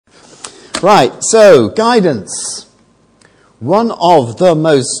Right, so guidance. One of the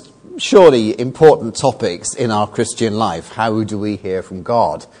most surely important topics in our Christian life. How do we hear from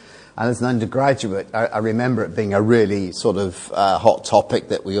God? And as an undergraduate, I remember it being a really sort of hot topic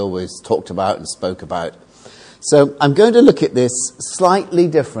that we always talked about and spoke about. So I'm going to look at this slightly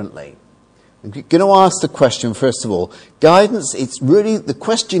differently. I'm going to ask the question, first of all, guidance, the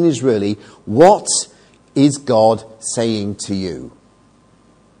question is really, what is God saying to you?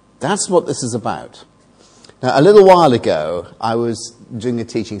 That's what this is about. Now, a little while ago, I was doing a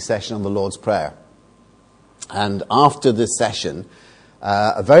teaching session on the Lord's Prayer. And after the session,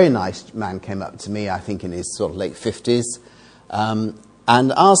 a very nice man came up to me, I think in his sort of late 50s, and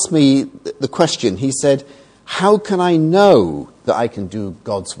asked me the question. He said, how can I know that I can do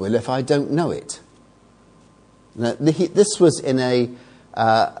God's will if I don't know it? Now, this was in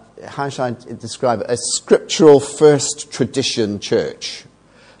how should I describe it, a scriptural first tradition church.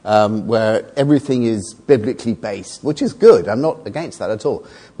 Where everything is biblically based, which is good. I'm not against that at all.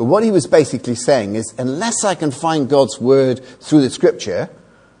 But what he was basically saying is, unless I can find God's word through the scripture,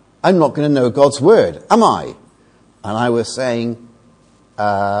 I'm not going to know God's word, am I? And I was saying,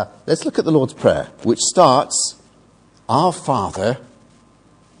 let's look at the Lord's Prayer, which starts, Our Father,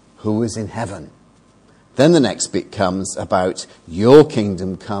 who is in heaven. Then the next bit comes about, your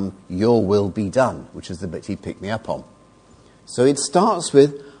kingdom come, your will be done, which is the bit he picked me up on. So it starts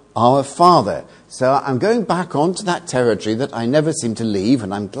with, Our Father. So I'm going back onto that territory that I never seem to leave,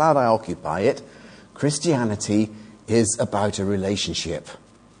 and I'm glad I occupy it. Christianity is about a relationship.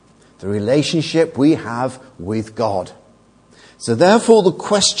 The relationship we have with God. So therefore the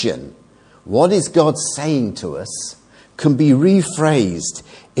question, what is God saying to us, can be rephrased.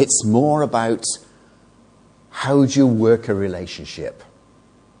 It's more about how do you work a relationship?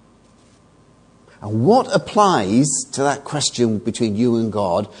 And what applies to that question between you and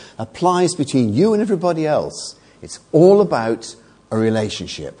God applies between you and everybody else. It's all about a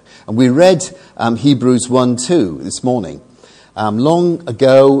relationship. And we read Hebrews 1:2 this morning. Long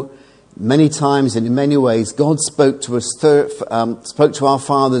ago, many times and in many ways, God spoke to us, spoke to our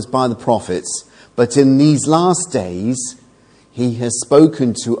fathers by the prophets. But in these last days, he has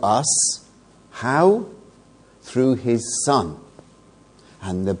spoken to us. How? Through his Son.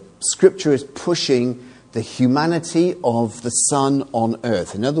 And the Scripture is pushing the humanity of the Son on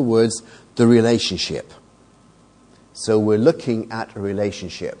earth. In other words, the relationship. So we're looking at a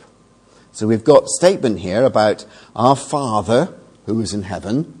relationship. So we've got a statement here about our Father who is in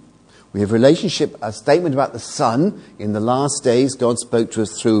heaven. We have a statement about the Son. In the last days, God spoke to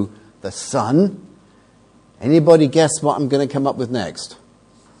us through the Son. Anybody guess what I'm going to come up with next?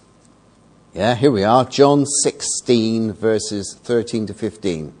 Yeah, here we are. John 16, verses 13 to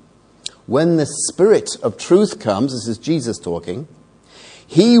 15. When the Spirit of truth comes, this is Jesus talking,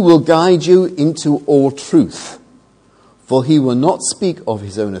 he will guide you into all truth. For he will not speak of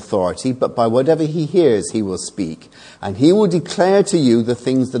his own authority, but by whatever he hears he will speak. And he will declare to you the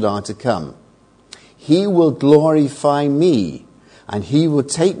things that are to come. He will glorify me, and he will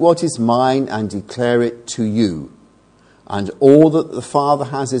take what is mine and declare it to you. And all that the Father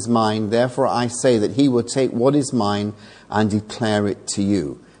has is mine, therefore I say that he will take what is mine and declare it to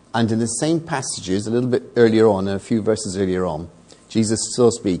you. And in the same passages, a little bit earlier on, a few verses earlier on, Jesus still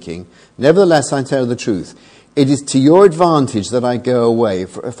speaking, nevertheless I tell the truth, it is to your advantage that I go away,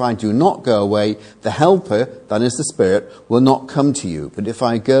 for if I do not go away, the Helper, that is the Spirit, will not come to you. But if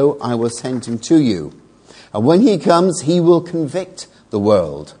I go, I will send him to you. And when he comes, he will convict the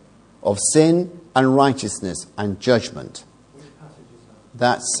world of sin and righteousness and judgment.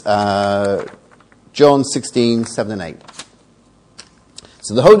 That's John 16, 7 and 8.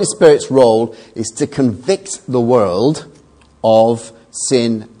 So the Holy Spirit's role is to convict the world of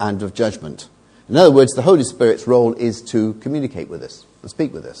sin and of judgment. In other words, the Holy Spirit's role is to communicate with us and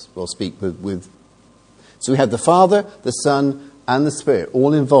speak with us. We'll speak with. So we have the Father, the Son, and the Spirit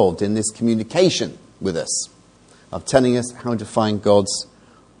all involved in this communication with us of telling us how to find God's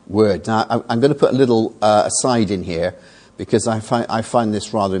word. Now, I'm going to put a little aside in here because I find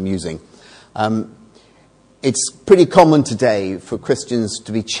this rather amusing. It's pretty common today for Christians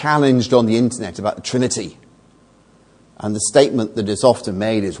to be challenged on the internet about the Trinity. And the statement that is often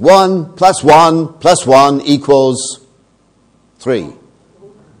made is 1 plus 1 plus 1 equals 3.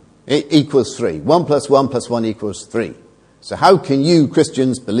 It equals 3. 1 plus 1 plus 1 equals 3. So how can you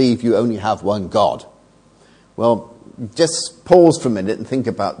Christians believe you only have one God? Well, just pause for a minute and think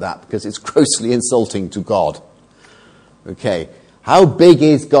about that because it's grossly insulting to God. Okay, how big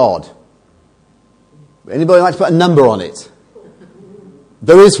is God? Anybody like to put a number on it?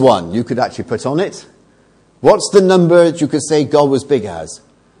 There is one you could actually put on it. What's the number that you could say God was big as?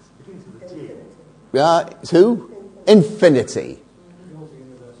 Who? Infinity.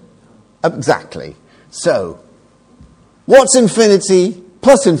 Exactly. So, what's infinity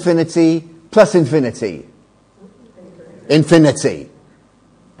plus infinity plus infinity? Infinity.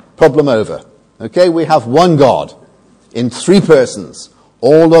 Problem over. Okay, we have one God in three persons,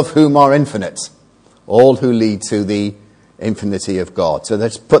 all of whom are infinite, all who lead to the infinity of God. So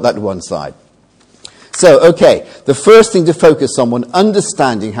let's put that to one side. So, okay, the first thing to focus on when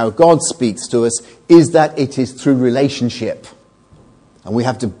understanding how God speaks to us is that it is through relationship. And we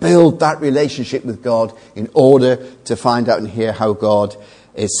have to build that relationship with God in order to find out and hear how God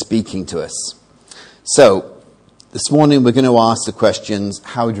is speaking to us. So, this morning we're going to ask the questions,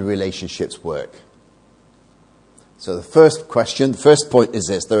 how do relationships work? So the first question, the first point is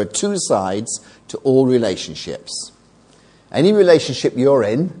this: there are two sides to all relationships. Any relationship you're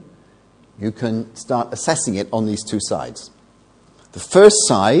in, you can start assessing it on these two sides. The first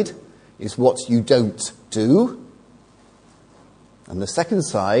side is what you don't do, and the second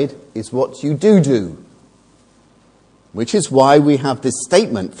side is what you do. Which is why we have this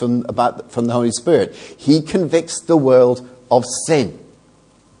statement from the Holy Spirit. He convicts the world of sin.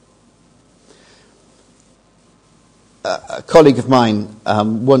 A colleague of mine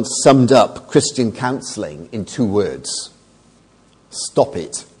once summed up Christian counselling in 2 words. Stop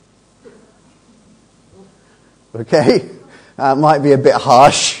it. Okay? That might be a bit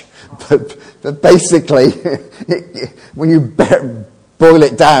harsh, but basically, when you boil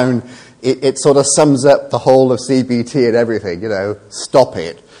it down, it sort of sums up the whole of CBT and everything, stop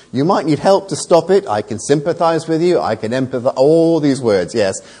it. You might need help to stop it. I can sympathise with you. I can empathise. All these words,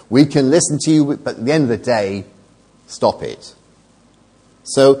 yes. We can listen to you, but at the end of the day, stop it.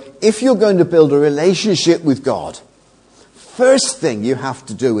 So, if you're going to build a relationship with God, first thing you have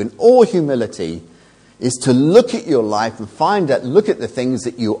to do in all humility is to look at your life and look at the things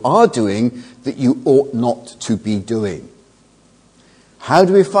that you are doing that you ought not to be doing. How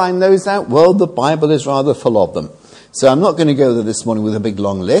do we find those out? Well, the Bible is rather full of them. So I'm not going to go there this morning with a big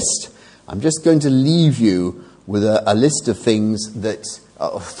long list. I'm just going to leave you with a list of things that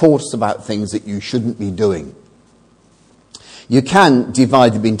thoughts about things that you shouldn't be doing. You can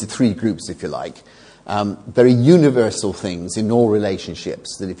divide them into 3 groups, if you like. Very universal things in all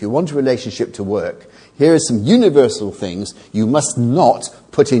relationships. That if you want a relationship to work, here are some universal things you must not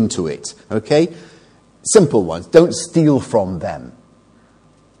put into it. Okay? Simple ones. Don't steal from them.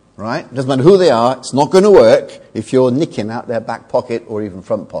 Right? Doesn't matter who they are, it's not going to work if you're nicking out their back pocket or even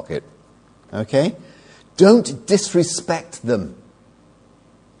front pocket. Okay? Don't disrespect them.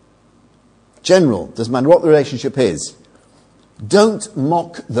 General, doesn't matter what the relationship is. Don't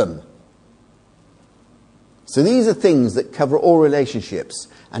mock them. So these are things that cover all relationships,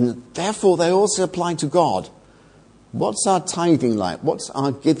 and therefore they also apply to God. What's our tithing like? What's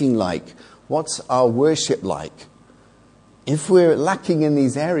our giving like? What's our worship like? If we're lacking in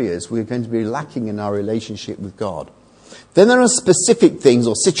these areas, we're going to be lacking in our relationship with God. Then there are specific things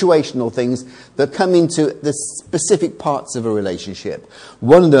or situational things that come into the specific parts of a relationship.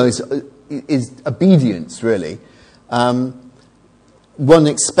 One of those is obedience, really. One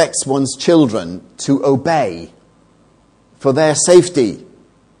expects one's children to obey for their safety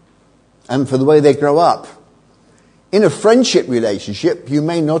and for the way they grow up. In a friendship relationship, you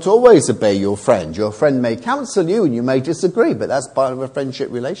may not always obey your friend. Your friend may counsel you and you may disagree, but that's part of a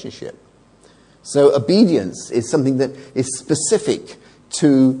friendship relationship. So obedience is something that is specific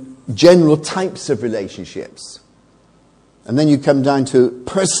to general types of relationships. And then you come down to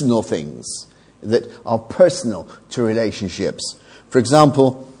personal things that are personal to relationships. For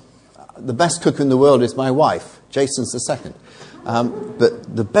example, the best cook in the world is my wife. Jason's the second.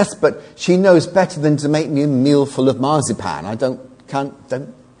 But she knows better than to make me a meal full of marzipan. I don't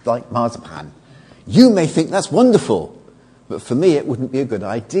like marzipan. You may think that's wonderful, but for me it wouldn't be a good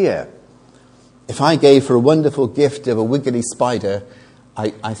idea. If I gave her a wonderful gift of a wiggly spider,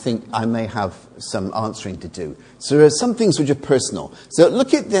 I think I may have some answering to do. So there are some things which are personal. So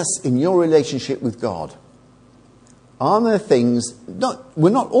look at this in your relationship with God. Are there things, we're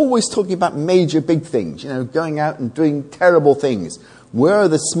not always talking about major big things, going out and doing terrible things. Where are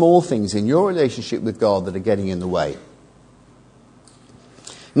the small things in your relationship with God that are getting in the way?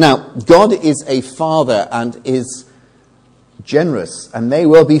 Now, God is a father and is generous and may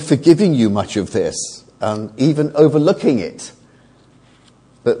well be forgiving you much of this, even overlooking it.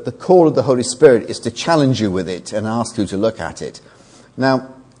 But the call of the Holy Spirit is to challenge you with it and ask you to look at it.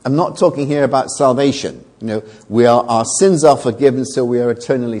 Now, I'm not talking here about salvation. Our sins are forgiven, so we are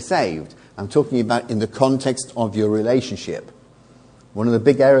eternally saved. I'm talking about in the context of your relationship. One of the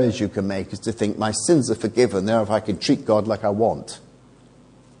big errors you can make is to think, my sins are forgiven, therefore I can treat God like I want.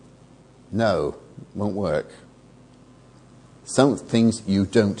 No, won't work. Some things you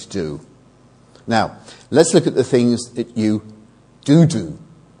don't do. Now, let's look at the things that you do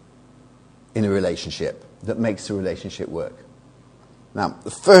in a relationship that makes the relationship work. Now,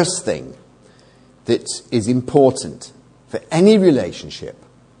 the first thing that is important for any relationship,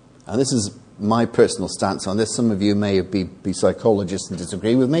 and this is my personal stance on this, some of you may be psychologists and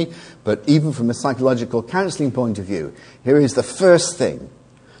disagree with me, but even from a psychological counseling point of view, here is the first thing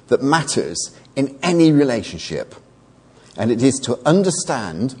that matters in any relationship, and it is to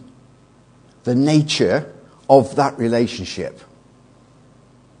understand the nature of that relationship.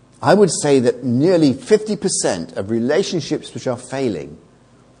 I would say that nearly 50% of relationships which are failing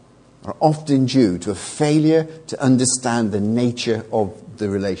are often due to a failure to understand the nature of the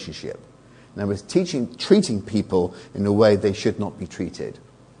relationship. Now, with treating people in a way they should not be treated.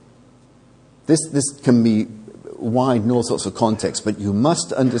 This can be wide in all sorts of contexts, but you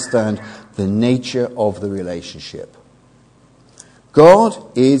must understand the nature of the relationship. God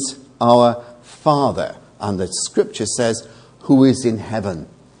is our Father, and the Scripture says, who is in heaven.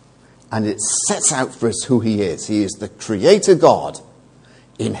 And it sets out for us who He is. He is the Creator God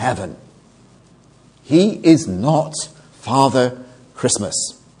in heaven. He is not Father Christmas.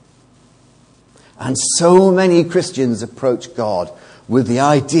 And so many Christians approach God with the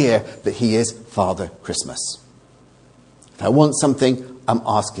idea that He is Father Christmas. If I want something, I'm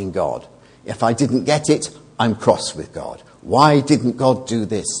asking God. If I didn't get it, I'm cross with God. Why didn't God do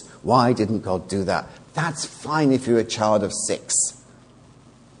this? Why didn't God do that? That's fine if you're a child of 6.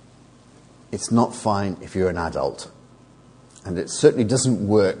 It's not fine if you're an adult. And it certainly doesn't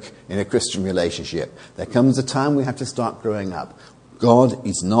work in a Christian relationship. There comes a time we have to start growing up. God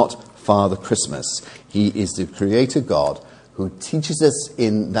is not Father Christmas. He is the Creator God who teaches us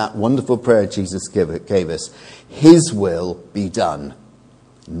in that wonderful prayer Jesus gave us, His will be done,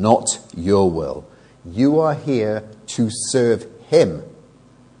 not your will. You are here to serve Him.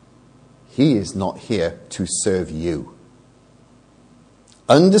 He is not here to serve you.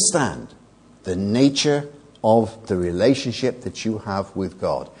 Understand the nature of the relationship that you have with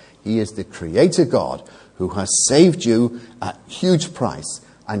God. He is the Creator God who has saved you at huge price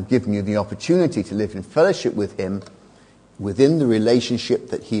and given you the opportunity to live in fellowship with Him within the relationship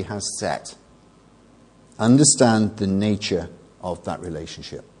that He has set. Understand the nature of that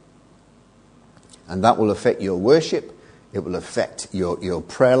relationship. And that will affect your worship. It will affect your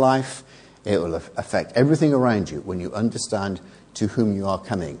prayer life. It will affect everything around you when you understand to whom you are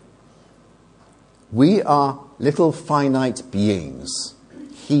coming. We are little finite beings.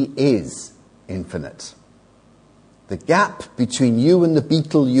 He is infinite. The gap between you and the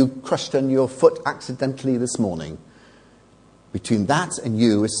beetle you crushed on your foot accidentally this morning, between that and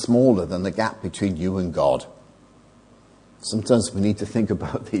you is smaller than the gap between you and God. Sometimes we need to think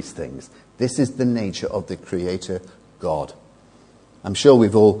about these things. This is the nature of the Creator God. I'm sure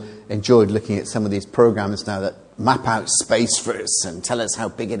we've all enjoyed looking at some of these programs now that map out space for us and tell us how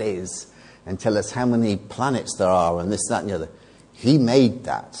big it is and tell us how many planets there are and this, that and the other. He made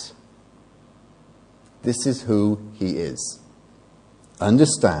that. This is who He is.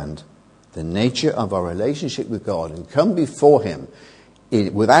 Understand the nature of our relationship with God and come before Him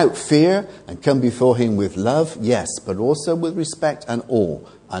without fear and come before Him with love, yes, but also with respect and awe.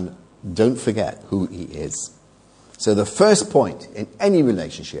 And don't forget who He is. So the first point in any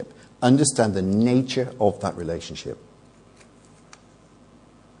relationship, understand the nature of that relationship.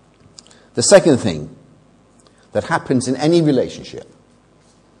 The second thing that happens in any relationship,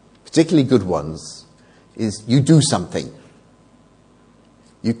 particularly good ones, is you do something.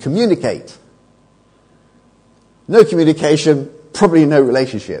 You communicate. No communication, probably no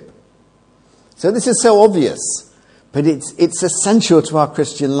relationship. So this is so obvious, but it's essential to our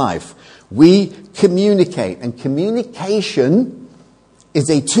Christian life. We communicate, and communication is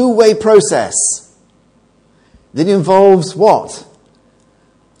a two-way process that involves what?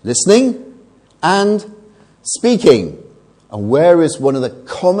 Listening and speaking. And where is one of the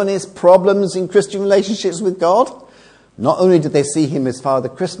commonest problems in Christian relationships with God? Not only do they see Him as Father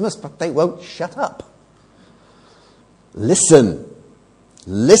Christmas, but they won't shut up. Listen.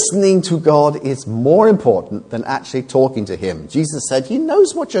 Listening to God is more important than actually talking to Him. Jesus said He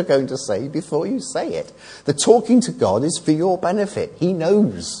knows what you're going to say before you say it. The talking to God is for your benefit. He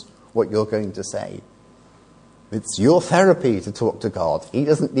knows what you're going to say. It's your therapy to talk to God. He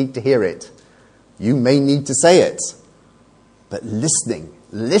doesn't need to hear it. You may need to say it. But listening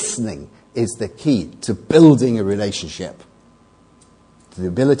is the key to building a relationship. The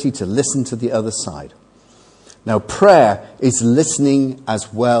ability to listen to the other side. Now, prayer is listening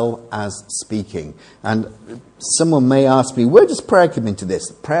as well as speaking. And someone may ask me, where does prayer come into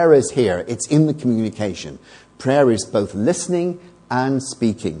this? Prayer is here. It's in the communication. Prayer is both listening and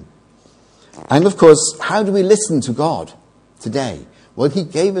speaking. And of course, how do we listen to God today? Well, he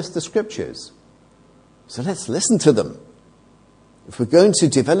gave us the scriptures. So let's listen to them. If we're going to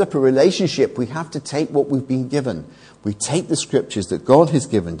develop a relationship, we have to take what we've been given. We take the scriptures that God has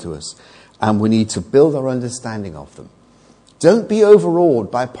given to us, and we need to build our understanding of them. Don't be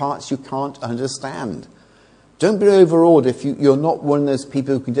overawed by parts you can't understand. Don't be overawed if you're not one of those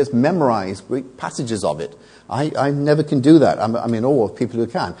people who can just memorize great passages of it. I never can do that. I'm in awe of people who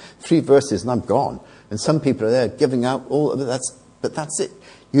can. 3 verses and I'm gone. And some people are there giving out all of it. But that's it.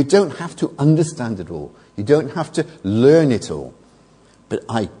 You don't have to understand it all. You don't have to learn it all. But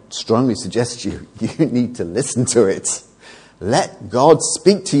I strongly suggest you need to listen to it. Let God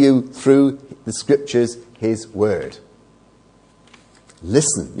speak to you through the scriptures, his word.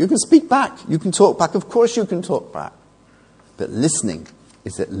 Listen. You can speak back. You can talk back. Of course you can talk back. But listening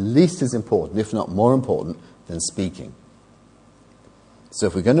is at least as important, if not more important, than speaking. So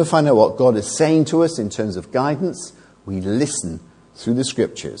if we're going to find out what God is saying to us in terms of guidance, we listen through the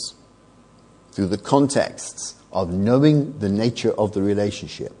scriptures, through the contexts of knowing the nature of the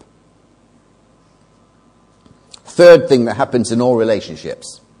relationship. Third thing that happens in all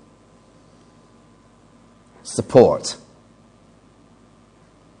relationships: support.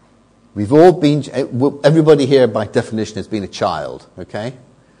 We've all been, everybody here by definition has been a child, okay?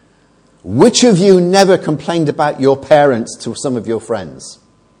 Which of you never complained about your parents to some of your friends?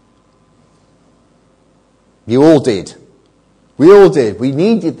 You all did. We all did. We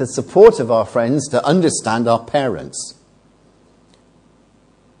needed the support of our friends to understand our parents.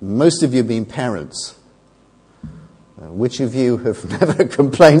 Most of you have been parents. Which of you have never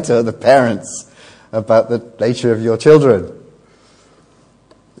complained to other parents about the nature of your children?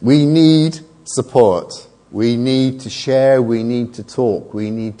 We need support. We need to share. We need to talk.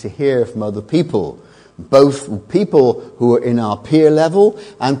 We need to hear from other people. Both people who are in our peer level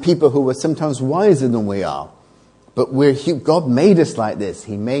and people who are sometimes wiser than we are. But God made us like this.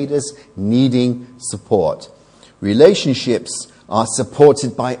 He made us needing support. Relationships are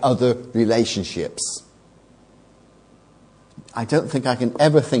supported by other relationships. I don't think I can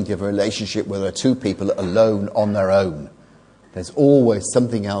ever think of a relationship where there are two people alone on their own. There's always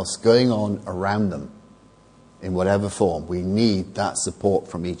something else going on around them in whatever form. We need that support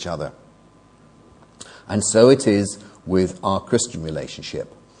from each other. And so it is with our Christian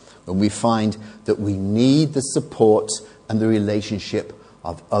relationship. When we find that we need the support and the relationship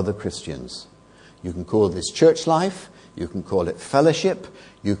of other Christians. You can call this church life, you can call it fellowship,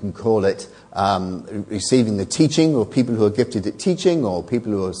 you can call it receiving the teaching, or people who are gifted at teaching, or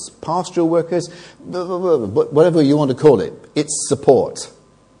people who are pastoral workers, whatever you want to call it. It's support.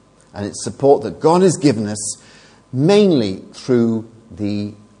 And it's support that God has given us mainly through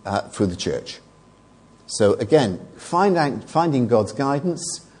the church. So again, finding God's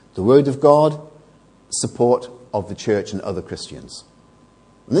guidance, the Word of God, support of the church and other Christians.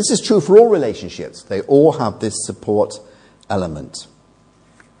 And this is true for all relationships. They all have this support element.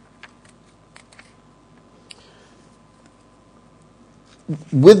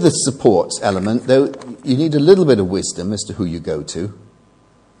 With the support element, though, you need a little bit of wisdom as to who you go to.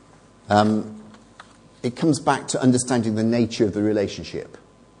 It comes back to understanding the nature of the relationship.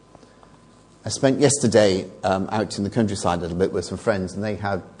 I spent yesterday out in the countryside a little bit with some friends, and they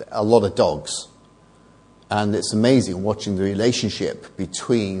had a lot of dogs. And it's amazing watching the relationship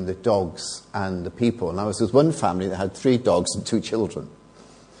between the dogs and the people. And I was with one family that had 3 dogs and 2 children.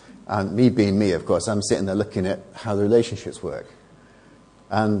 And me being me, of course, I'm sitting there looking at how the relationships work.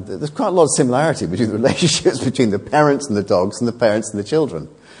 And there's quite a lot of similarity between the relationships between the parents and the dogs and the parents and the children.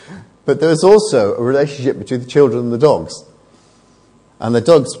 But there's also a relationship between the children and the dogs. And the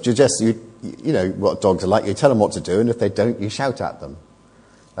dogs suggest you know what dogs are like. You tell them what to do, and if they don't, you shout at them.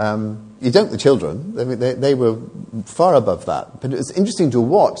 You don't the children. I mean, they were far above that. But it was interesting to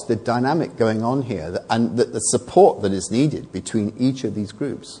watch the dynamic going on here and the support that is needed between each of these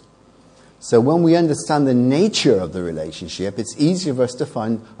groups. So when we understand the nature of the relationship, it's easier for us to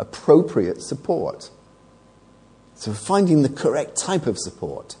find appropriate support. So finding the correct type of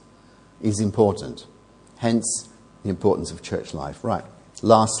support is important. Hence, the importance of church life. Right.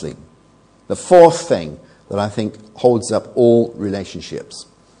 Lastly, the fourth thing that I think holds up all relationships.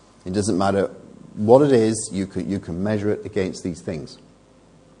 It doesn't matter what it is, you can measure it against these things.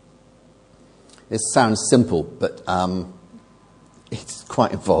 This sounds simple, but it's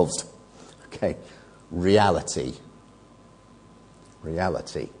quite involved. Okay, reality.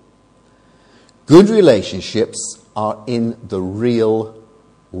 Reality. Good relationships are in the real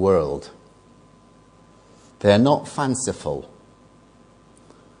world. They're not fanciful.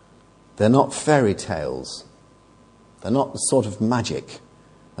 They're not fairy tales. They're not the sort of magic.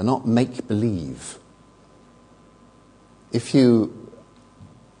 They're not make-believe. If you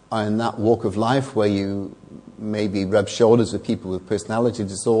are in that walk of life where you maybe rub shoulders with people with personality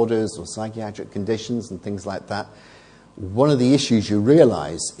disorders or psychiatric conditions and things like that, one of the issues you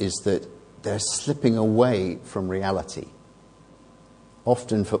realize is that they're slipping away from reality.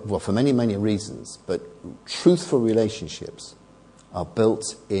 Often, for many, many reasons, but truthful relationships are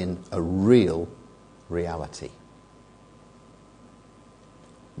built in a real reality.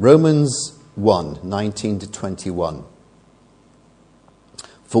 Romans 1:19-21.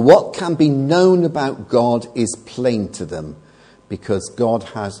 For what can be known about God is plain to them, because God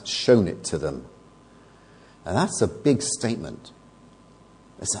has shown it to them. And that's a big statement.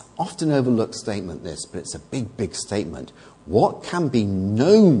 It's an often overlooked statement, this, but it's a big, big statement. What can be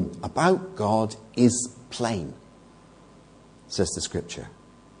known about God is plain, says the Scripture.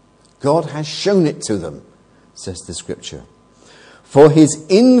 God has shown it to them, says the Scripture. For his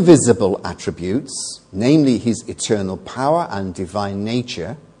invisible attributes, namely his eternal power and divine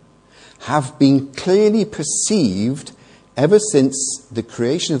nature, have been clearly perceived ever since the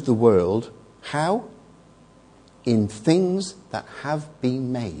creation of the world. How? In things that have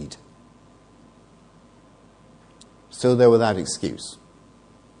been made. So they're without excuse.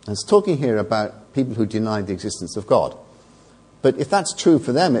 And it's talking here about people who deny the existence of God. But if that's true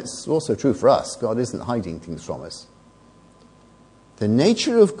for them, it's also true for us. God isn't hiding things from us. The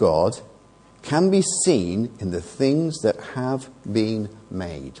nature of God can be seen in the things that have been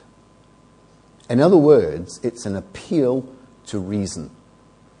made. In other words, it's an appeal to reason.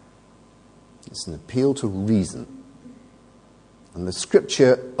 It's an appeal to reason. And the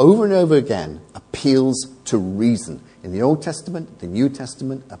Scripture, over and over again, appeals to reason. In the Old Testament, the New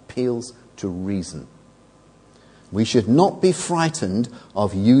Testament appeals to reason. We should not be frightened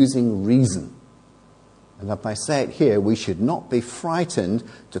of using reason. And if I say it here, we should not be frightened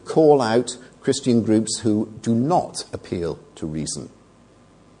to call out Christian groups who do not appeal to reason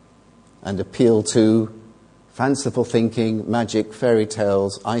and appeal to fanciful thinking, magic, fairy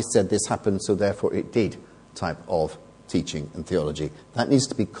tales, I said this happened, so therefore it did type of teaching and theology. That needs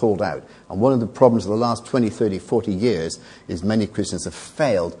to be called out. And one of the problems of the last 20, 30, 40 years is many Christians have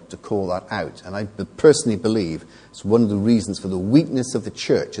failed to call that out. And I personally believe it's one of the reasons for the weakness of the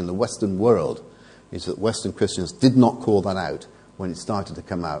church in the Western world is that Western Christians did not call that out when it started to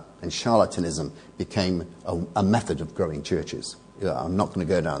come out. And charlatanism became a method of growing churches. I'm not going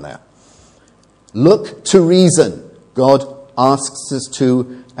to go down there. Look to reason. God asks us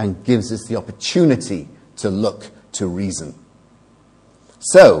to and gives us the opportunity to look to reason.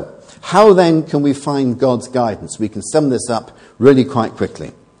 So, how then can we find God's guidance? We can sum this up really quite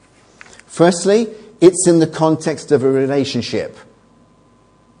quickly. Firstly, it's in the context of a relationship.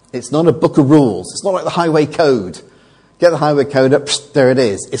 It's not a book of rules. It's not like the highway code. Get the highway code up, there it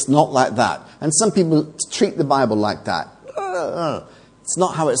is. It's not like that. And some people treat the Bible like that. It's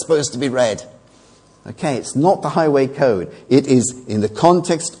not how it's supposed to be read. Okay, it's not the highway code. It is in the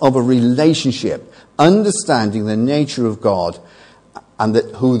context of a relationship, understanding the nature of God and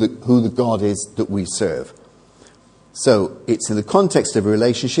who the God is that we serve. So it's in the context of a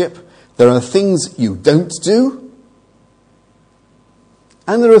relationship. There are things you don't do,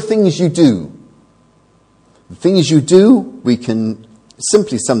 and there are things you do. The things you do, we can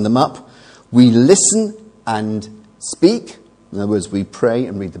simply sum them up. We listen and speak. In other words, we pray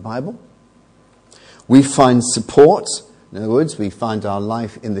and read the Bible. We find support. In other words, we find our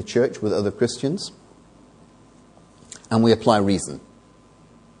life in the church with other Christians. And we apply reason.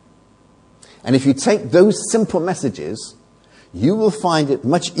 And if you take those simple messages, you will find it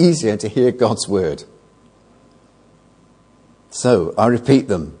much easier to hear God's word. So, I repeat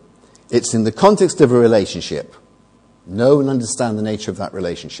them. It's in the context of a relationship. Know and understand the nature of that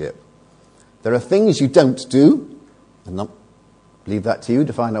relationship. There are things you don't do, and I'll leave that to you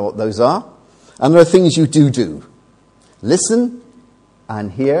to find out what those are. And there are things you do. Listen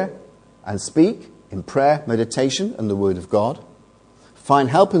and hear and speak in prayer, meditation, and the Word of God. Find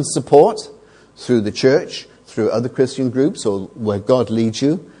help and support through the church, through other Christian groups, or where God leads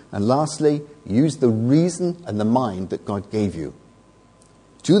you. And lastly, use the reason and the mind that God gave you.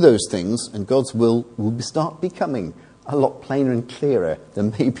 Do those things, and God's will start becoming a lot plainer and clearer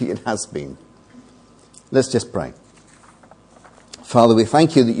than maybe it has been. Let's just pray. Father, we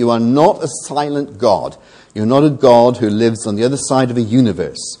thank you that you are not a silent God. You're not a God who lives on the other side of a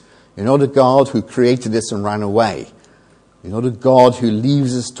universe. You're not a God who created this and ran away. You're not a God who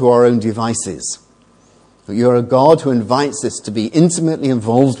leaves us to our own devices. But you're a God who invites us to be intimately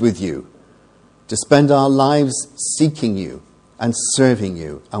involved with you, to spend our lives seeking you and serving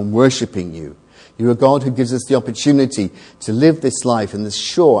you and worshipping you. You're a God who gives us the opportunity to live this life in the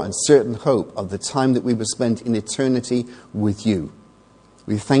sure and certain hope of the time that we will spend in eternity with you.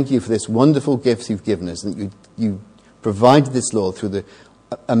 We thank you for this wonderful gift you've given us, and you provided this, Lord, through the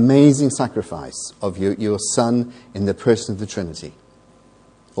amazing sacrifice of your Son in the person of the Trinity.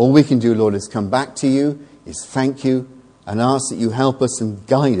 All we can do, Lord, is come back to you, is thank you, and ask that you help us and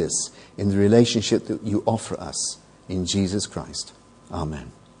guide us in the relationship that you offer us in Jesus Christ.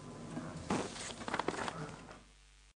 Amen.